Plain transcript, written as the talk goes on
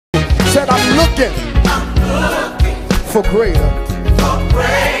Said I'm looking for greater.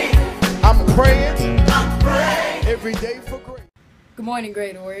 I'm praying every day for greater. Good morning,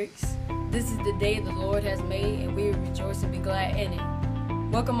 Greater Works. This is the day the Lord has made, and we will rejoice and be glad in it.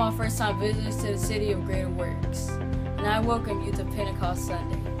 Welcome our first-time visitors to the city of Greater Works, and I welcome you to Pentecost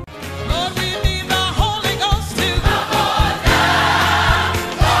Sunday. Lord, we need the Holy Ghost to come on down.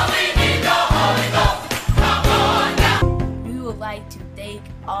 Lord, we need the Holy Ghost. Come on down. We would like to thank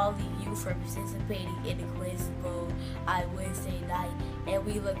all of you for participating in the quiz bowl on Wednesday night, and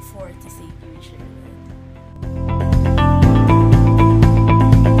we look forward to seeing you in Sherwood.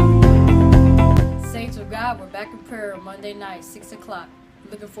 Saints of God, we're back in prayer on Monday night, 6 o'clock.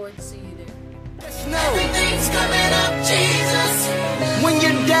 Looking forward to seeing you there. Everything's coming up, Jesus. When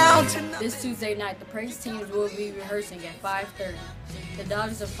you're down tonight. This Tuesday night, the praise teams will be rehearsing at 5:30. The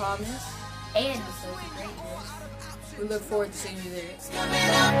Daughters of Promise And the Sons of Greatness. we look forward to seeing you there. Coming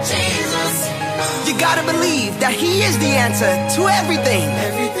up, Jesus. You gotta believe that He is the answer to everything.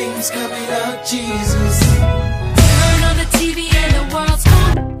 Everything's coming up, Jesus. Turn on the TV and the world's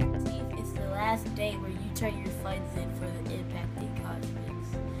gone. It's the last day where you turn your funds in for the Impacting Conference.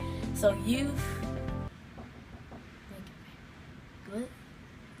 So youth, what?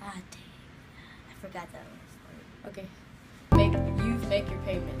 Ah, dang. I forgot that one. Okay. Make your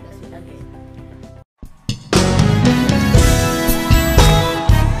payment. That's what I did.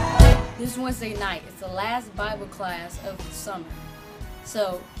 This Wednesday night is the last Bible class of the summer,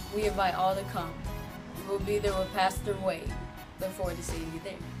 so we invite all to come. We'll be there with Pastor Wade. Look forward to seeing you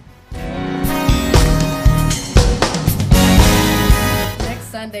there. Next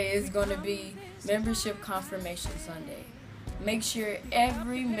Sunday is going to be Membership Confirmation Sunday. Make sure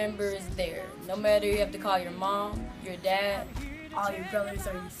every member is there. No matter you have to call your mom, your dad, All your brothers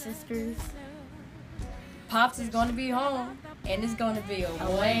or your sisters. Pops is going to be home, and it's going to be a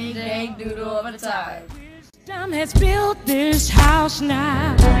wang dang doodle of a time. Time has built this house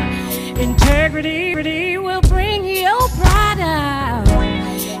now. Integrity will bring your pride out.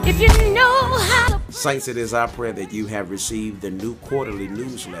 If you know how to. Saints, it is our prayer that you have received the new quarterly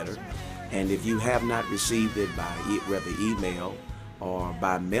newsletter. And if you have not received it by whether email or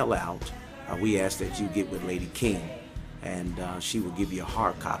by mail out, we ask that you get with Lady King, and she will give you a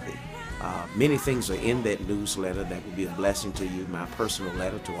hard copy. Many things are in that newsletter that will be a blessing to you. My personal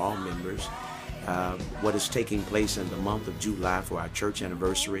letter to all members, what is taking place in the month of July for our church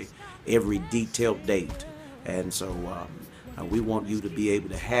anniversary, every detailed date. And so we want you to be able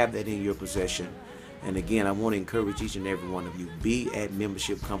to have that in your possession. And again, I want to encourage each and every one of you, be at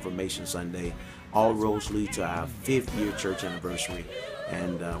Membership Confirmation Sunday. All roads lead to our 5th year church anniversary,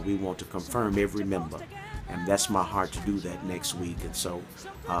 and we want to confirm every member. And that's my heart to do that next week. And so,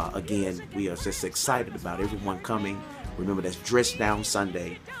 again, we are just excited about everyone coming. Remember, that's Dress Down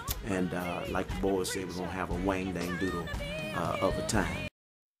Sunday. And like the boys said, we're going to have a wang dang doodle of a time.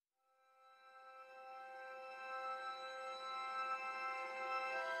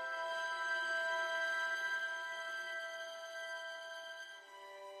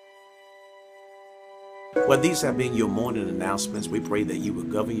 Well, these have been your morning announcements. We pray that you will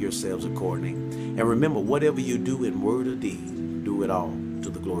govern yourselves accordingly. And remember, whatever you do in word or deed, do it all to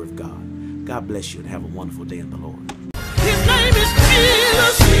the glory of God. God bless you and have a wonderful day in the Lord.